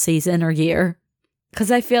particular season or year.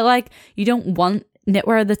 Because I feel like you don't want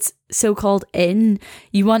knitwear that's so-called in.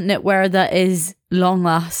 You want knitwear that is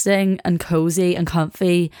long-lasting and cozy and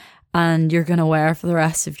comfy and you're going to wear for the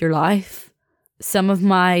rest of your life. Some of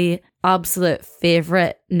my absolute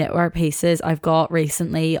favourite knitwear pieces I've got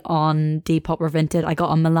recently on Depop or Vinted. I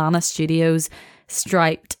got a Milana Studios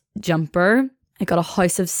striped jumper. I got a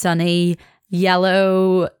House of Sunny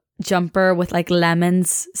yellow jumper with like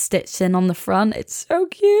lemons stitched in on the front. It's so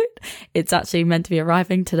cute. It's actually meant to be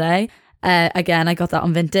arriving today. Again, I got that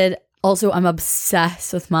on Vinted. Also, I'm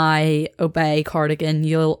obsessed with my Obey cardigan.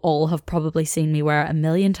 You'll all have probably seen me wear it a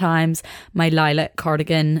million times. My lilac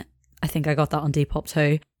cardigan, I think I got that on Depop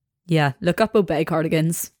too. Yeah, look up Obey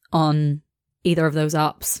cardigans on either of those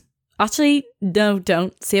apps. Actually, no,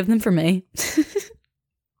 don't. Save them for me.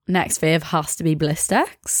 Next fave has to be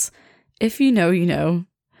Blistex. If you know, you know.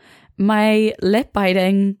 My lip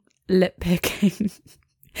biting, lip picking,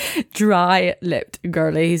 dry lipped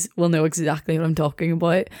girlies will know exactly what I'm talking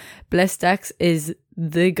about. Blistex is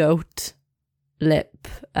the goat lip.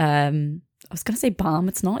 I was going to say balm.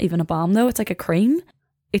 It's not even a balm though. It's like a cream.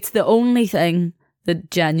 It's the only thing that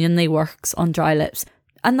genuinely works on dry lips.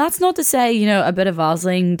 And that's not to say, you know, a bit of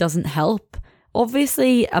Vaseline doesn't help.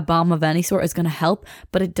 Obviously, a balm of any sort is going to help,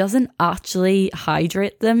 but it doesn't actually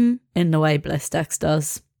hydrate them in the way Blistex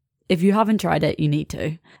does. If you haven't tried it, you need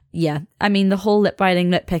to. Yeah, I mean, the whole lip biting,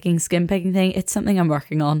 lip picking, skin picking thing, it's something I'm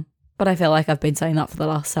working on. But I feel like I've been saying that for the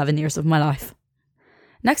last 7 years of my life.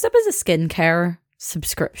 Next up is a skincare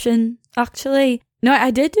subscription, actually. No,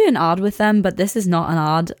 I did do an ad with them, but this is not an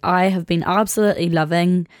ad. I have been absolutely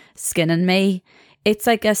loving Skin and Me. It's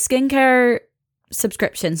like a skincare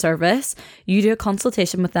subscription service. You do a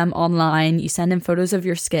consultation with them online. You send in photos of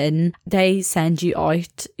your skin. They send you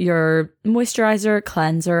out your moisturizer,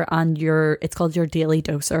 cleanser, and it's called your daily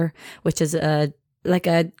doser, which is a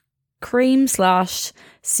cream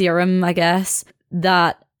 / serum, I guess,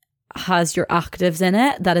 that has your actives in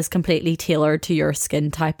it that is completely tailored to your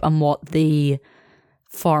skin type and what the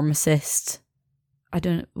pharmacist,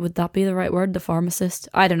 would that be the right word? The pharmacist?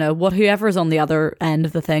 I don't know. Whoever is on the other end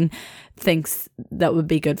of the thing thinks that would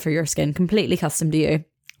be good for your skin. Completely custom to you.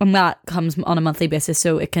 And that comes on a monthly basis,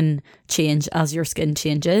 so it can change as your skin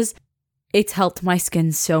changes. It's helped my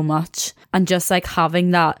skin so much. And just like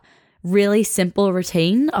having that really simple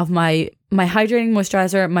routine of my hydrating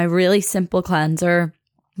moisturizer, my really simple cleanser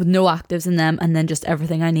with no actives in them, and then just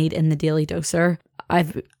everything I need in the daily doser.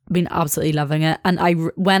 I've been absolutely loving it. And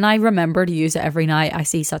when I remember to use it every night, I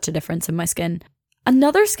see such a difference in my skin.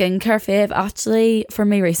 Another skincare fave actually for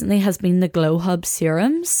me recently has been the Glow Hub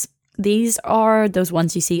serums. These are those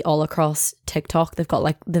ones you see all across TikTok. They've got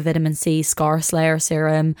like the vitamin C Scar Slayer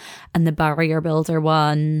serum and the Barrier Builder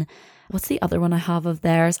one. What's the other one I have of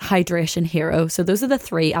theirs? Hydration Hero. So those are the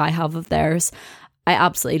 3 I have of theirs. I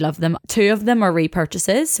absolutely love them. 2 of them are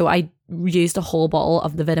repurchases. So I used a whole bottle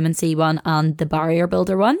of the vitamin C one and the Barrier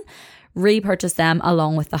Builder one. Repurchased them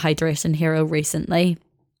along with the Hydration Hero recently.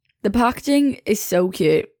 The packaging is so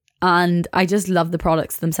cute. And I just love the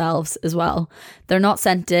products themselves as well. They're not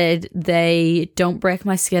scented. They don't break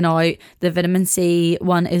my skin out. The vitamin C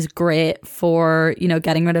one is great for, you know,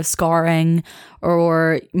 getting rid of scarring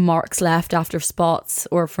or marks left after spots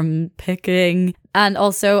or from picking. And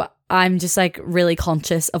also, I'm just like really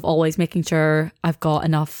conscious of always making sure I've got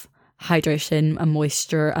enough hydration and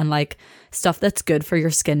moisture and like stuff that's good for your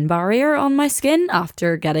skin barrier on my skin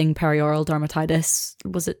after getting perioral dermatitis.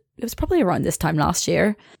 It was probably around this time last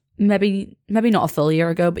year. Maybe not a full year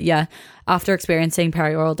ago, but yeah, after experiencing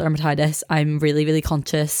perioral dermatitis, I'm really, really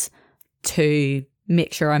conscious to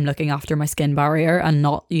make sure I'm looking after my skin barrier and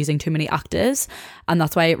not using too many actives. And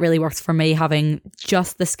that's why it really works for me having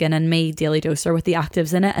just the Skin and Me daily doser with the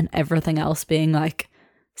actives in it and everything else being like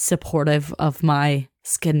supportive of my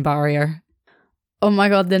skin barrier. Oh my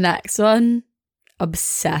God, the next one,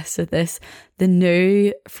 obsessed with this. The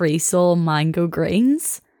new Free Soul Mango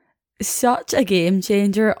Greens. Such a game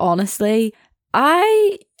changer, honestly.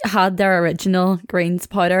 I had their original greens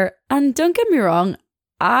powder, and don't get me wrong,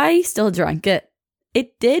 I still drank it.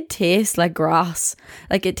 It did taste like grass.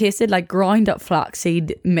 Like, it tasted like ground up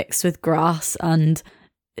flaxseed mixed with grass. And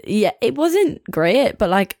yeah, it wasn't great, but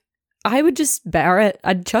like, I would just bear it.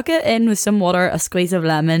 I'd chuck it in with some water, a squeeze of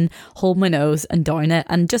lemon, hold my nose and down it.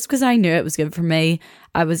 And just because I knew it was good for me,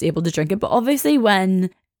 I was able to drink it. But obviously when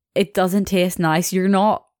it doesn't taste nice, you're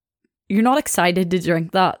not excited to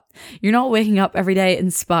drink that. You're not waking up every day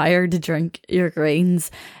inspired to drink your greens.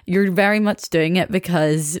 You're very much doing it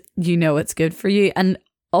because you know it's good for you. And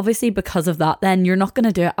obviously because of that, then you're not going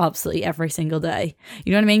to do it absolutely every single day.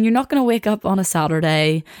 You know what I mean? You're not going to wake up on a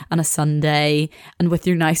Saturday and a Sunday and with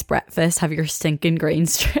your nice breakfast have your stinking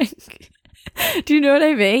greens drink. Do you know what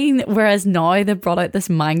I mean? Whereas now they've brought out this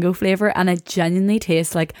mango flavour and it genuinely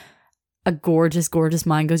tastes like a gorgeous, gorgeous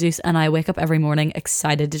mango juice, and I wake up every morning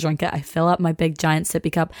excited to drink it. I fill up my big giant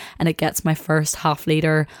sippy cup and it gets my first half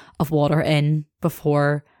litre of water in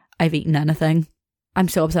before I've eaten anything. I'm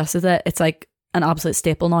so obsessed with it. It's like an absolute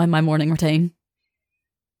staple now in my morning routine.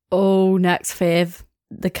 Oh, next fave,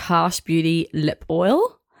 the Cash Beauty lip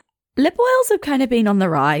oil. Lip oils have kind of been on the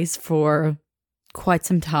rise for quite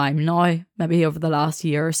some time now, maybe over the last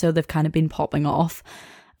year or so. They've kind of been popping off.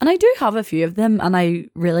 And I do have a few of them and I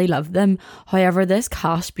really love them. However, this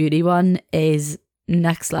Cash Beauty one is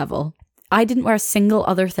next level. I didn't wear a single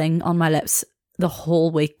other thing on my lips the whole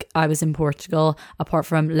week I was in Portugal, apart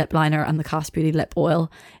from lip liner and the Cash Beauty lip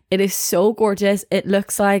oil. It is so gorgeous. It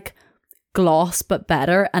looks like gloss but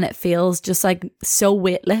better, and it feels just like so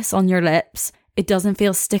weightless on your lips. It doesn't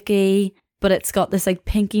feel sticky, but it's got this like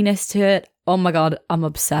pinkiness to it. Oh my god, I'm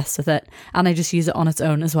obsessed with it. And I just use it on its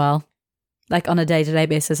own as well. Like on a day-to-day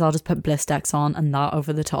basis, I'll just put Blistex on and that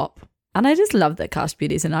over the top. And I just love that Cash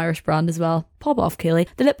Beauty is an Irish brand as well. Pop off, Kaylee.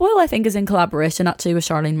 The lip oil I think is in collaboration actually with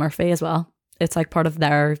Charlene Murphy as well. It's like part of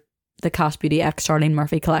the Cash Beauty X Charlene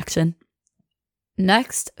Murphy collection.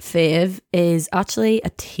 Next fave is actually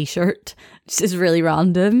a t-shirt, which is really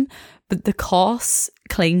random. But the COS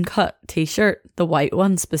Clean Cut t-shirt, the white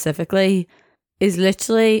one specifically, is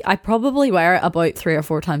literally, I probably wear it about 3 or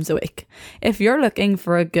 4 times a week. If you're looking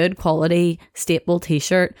for a good quality staple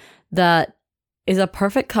t-shirt that is a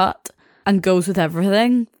perfect cut and goes with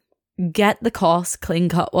everything, get the COS Clean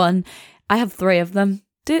Cut one. I have 3 of them.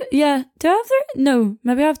 Do I have 3? No,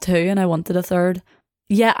 maybe I have 2 and I wanted a third.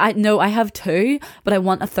 Yeah, I have 2, but I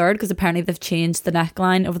want a third because apparently they've changed the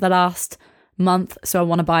neckline over the last month. So I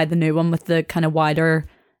want to buy the new one with the kind of wider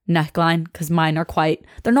neckline because mine are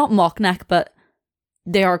they're not mock neck, but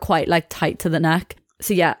they are quite like tight to the neck.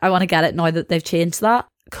 So yeah, I want to get it now that they've changed that.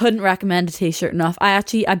 Couldn't recommend a t-shirt enough.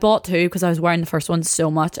 I bought 2 because I was wearing the first one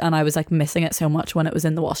so much and I was like missing it so much when it was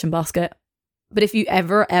in the washing basket. But if you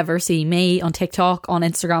ever see me on TikTok, on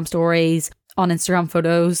Instagram stories, on Instagram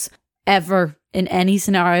photos, ever in any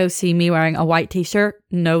scenario see me wearing a white t-shirt,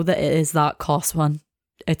 know that it is that COS one.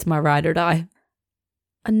 It's my ride or die.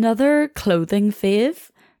 Another clothing fave.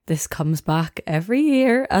 This comes back every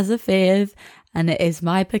year as a fave, and it is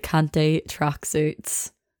my Picante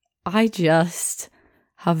tracksuits. I just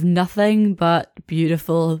have nothing but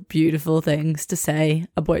beautiful, beautiful things to say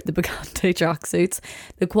about the Picante tracksuits.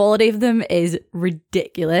 The quality of them is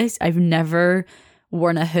ridiculous. I've never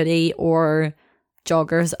worn a hoodie or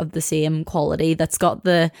joggers of the same quality that's got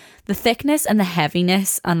the thickness and the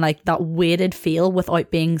heaviness and like that weighted feel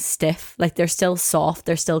without being stiff. Like they're still soft,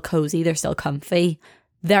 they're still cozy, they're still comfy.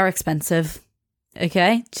 They're expensive.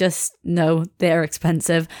 Okay, just know they're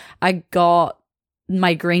expensive. I got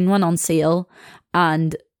my green one on sale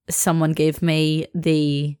and someone gave me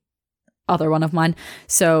the other one of mine.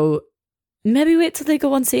 So maybe wait till they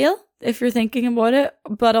go on sale if you're thinking about it.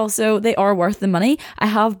 But also they are worth the money. I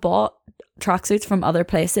have bought tracksuits from other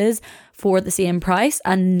places for the same price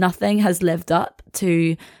and nothing has lived up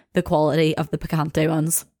to the quality of the Picante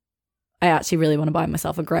ones. I actually really want to buy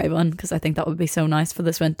myself a grey one because I think that would be so nice for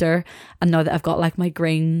this winter. And now that I've got like my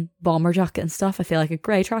green bomber jacket and stuff, I feel like a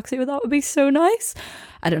grey tracksuit with that would be so nice.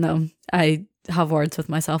 I don't know. I have words with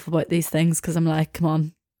myself about these things because I'm like, come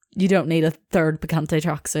on, you don't need a third Picante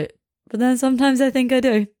tracksuit. But then sometimes I think I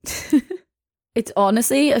do. It's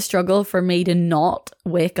honestly a struggle for me to not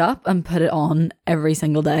wake up and put it on every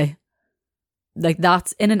single day. Like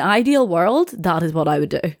that's, in an ideal world, that is what I would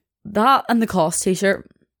do. That and the COS t-shirt.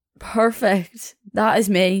 Perfect. That is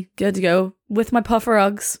me. Good to go. With my puffer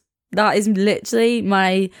Uggs. That is literally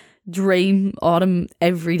my dream autumn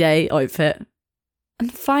everyday outfit.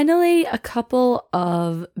 And finally, a couple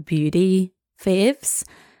of beauty faves.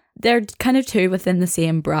 They're kind of 2 within the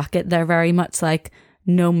same bracket. They're very much like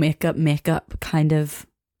no makeup kind of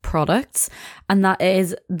products. And that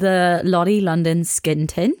is the Lottie London Skin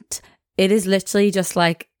Tint. It is literally just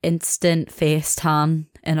like instant face tan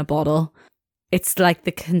in a bottle. It's like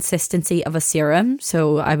the consistency of a serum.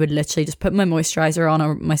 So I would literally just put my moisturizer on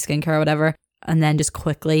or my skincare or whatever, and then just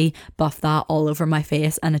quickly buff that all over my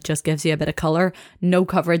face, and it just gives you a bit of colour. No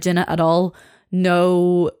coverage in it at all.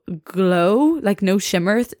 No glow, like no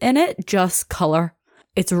shimmer in it, just colour.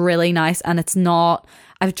 It's really nice, and it's not...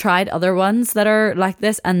 I've tried other ones that are like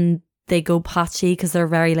this and they go patchy because they're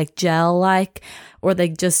very like gel-like, or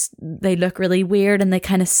they look really weird and they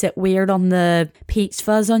kind of sit weird on the peach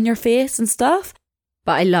fuzz on your face and stuff.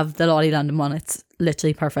 But I love the Lottie London one. It's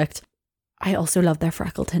literally perfect. I also love their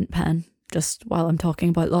freckle tint pen, just while I'm talking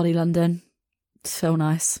about Lottie London. So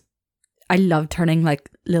nice. I love turning like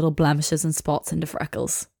little blemishes and spots into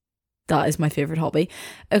freckles. That is my favourite hobby.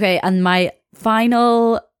 Okay, and my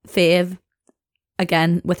final fave,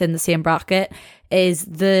 again within the same bracket, is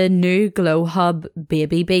the new Glow Hub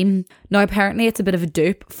Baby Beam. Now apparently it's a bit of a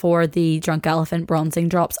dupe for the Drunk Elephant bronzing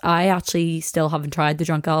drops. I actually still haven't tried the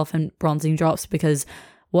Drunk Elephant bronzing drops because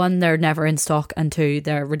 1, they're never in stock, and 2,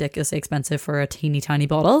 they're ridiculously expensive for a teeny tiny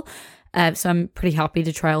bottle. So I'm pretty happy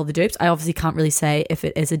to try all the dupes. I obviously can't really say if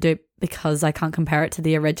it is a dupe because I can't compare it to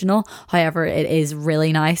the original. However, it is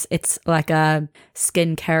really nice. It's like a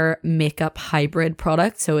skincare makeup hybrid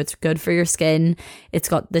product. So it's good for your skin. It's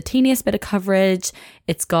got the teeniest bit of coverage.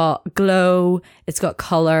 It's got glow. It's got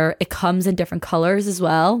colour. It comes in different colours as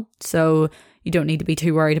well. So you don't need to be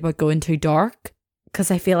too worried about going too dark,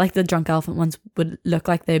 because I feel like the Drunk Elephant ones would look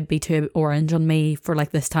like they'd be too orange on me for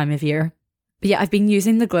like this time of year. But yeah, I've been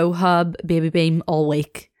using the Glow Hub Baby Beam all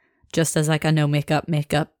week, just as like a no makeup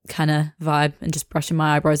kind of vibe, and just brushing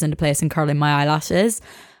my eyebrows into place and curling my eyelashes.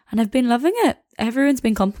 And I've been loving it. Everyone's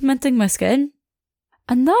been complimenting my skin.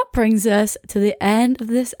 And that brings us to the end of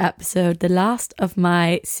this episode, the last of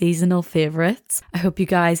my seasonal favourites. I hope you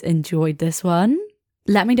guys enjoyed this one.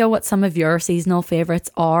 Let me know what some of your seasonal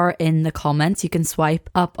favourites are in the comments. You can swipe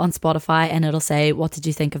up on Spotify and it'll say, what did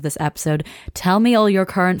you think of this episode? Tell me all your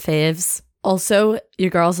current faves. Also, your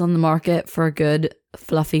girl's on the market for a good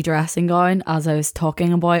fluffy dressing gown, as I was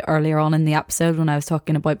talking about earlier on in the episode when I was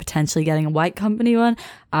talking about potentially getting a white company one.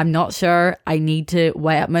 I'm not sure. I need to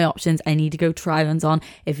weigh up my options. I need to go try ones on.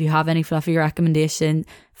 If you have any fluffy recommendations,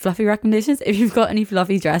 if you've got any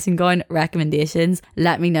fluffy dressing gown recommendations,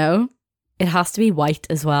 let me know. It has to be white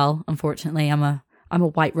as well. Unfortunately, I'm a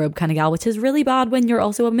white robe kind of gal, which is really bad when you're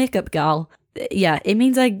also a makeup gal. Yeah, it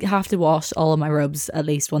means I have to wash all of my robes at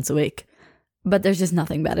least once a week. But there's just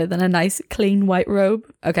nothing better than a nice, clean white robe.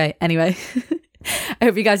 Okay, anyway. I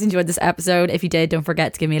hope you guys enjoyed this episode. If you did, don't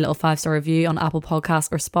forget to give me a little 5-star review on Apple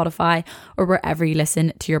Podcasts or Spotify or wherever you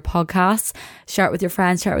listen to your podcasts. Share it with your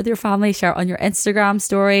friends, share it with your family, share it on your Instagram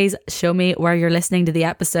stories. Show me where you're listening to the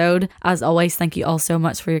episode. As always, thank you all so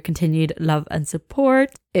much for your continued love and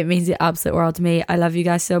support. It means the absolute world to me. I love you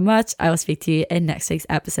guys so much. I will speak to you in next week's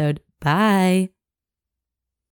episode. Bye.